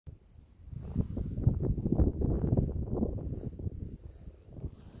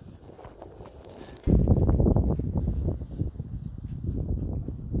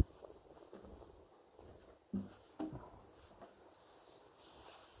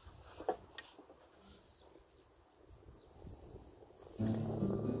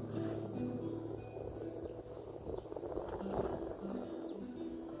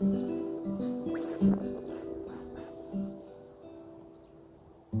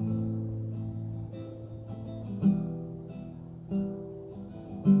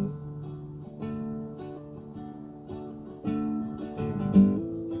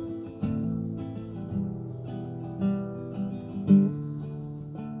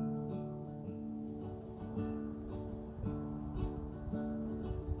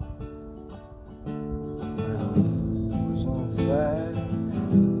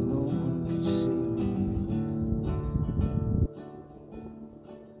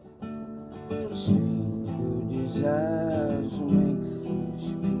Stranger desires will make foolish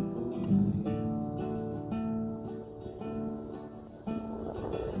people believe.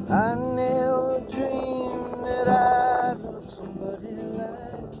 I never dreamed that I'd love somebody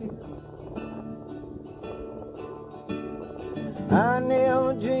like you. I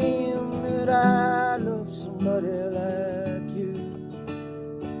never dreamed that I'd love somebody like you.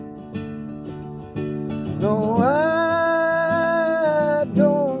 No, I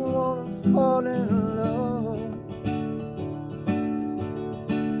don't want to fall in love.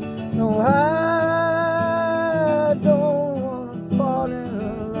 No, I don't want to fall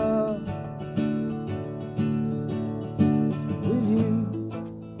in love with you.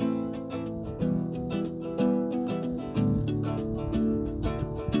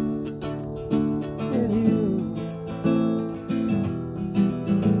 With you.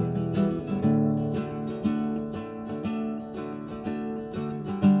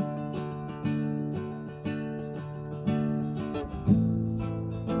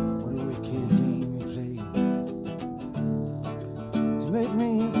 Make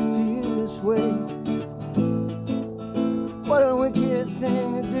me feel this way. What a wicked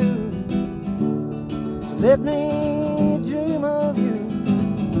thing to do, to let me dream of you.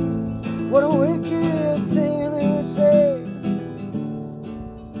 What a wicked thing to say.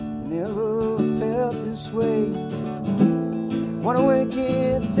 Never felt this way. What a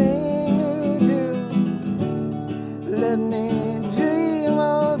wicked thing to do, let me dream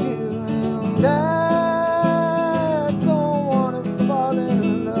of you. And I don't want to fall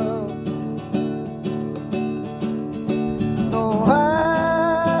in love. No,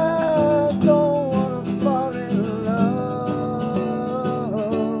 I don't want to fall in love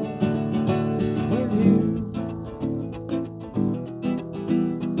with you.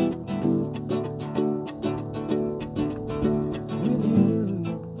 With you.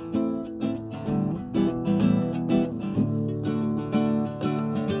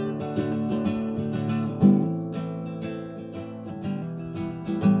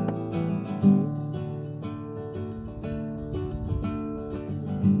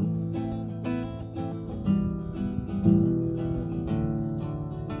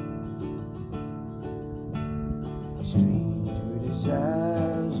 Stranger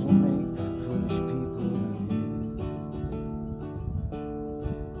desires will make foolish people believe.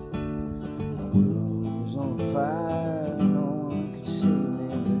 The world was on fire, no one could save me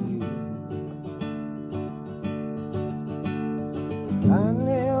but you. I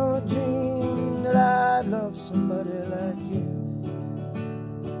never dreamed that I'd love somebody like you.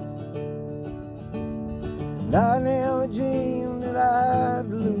 And I never dreamed that I'd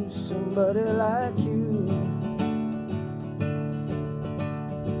lose somebody like you.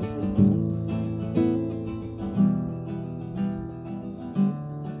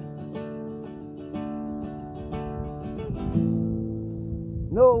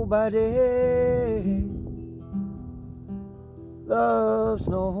 Nobody loves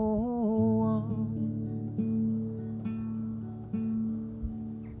no one.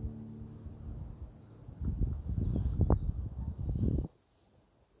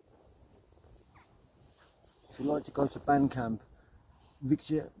 If you'd like to go to Bandcamp,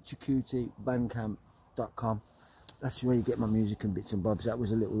 Chhetcuti bandcamp.com. That's where you get my music and bits and bobs. That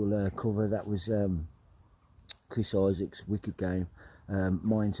was a little cover. That was Chris Isack's Wicked Game.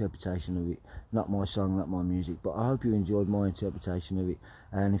 My interpretation of it, not my song, not my music, but I hope you enjoyed my interpretation of it.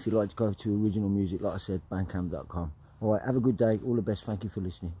 And if you'd like to go to original music, like I said, bandcamp.com. Alright, have a good day, all the best, thank you for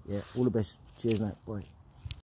listening. Yeah, all the best, cheers mate, bye.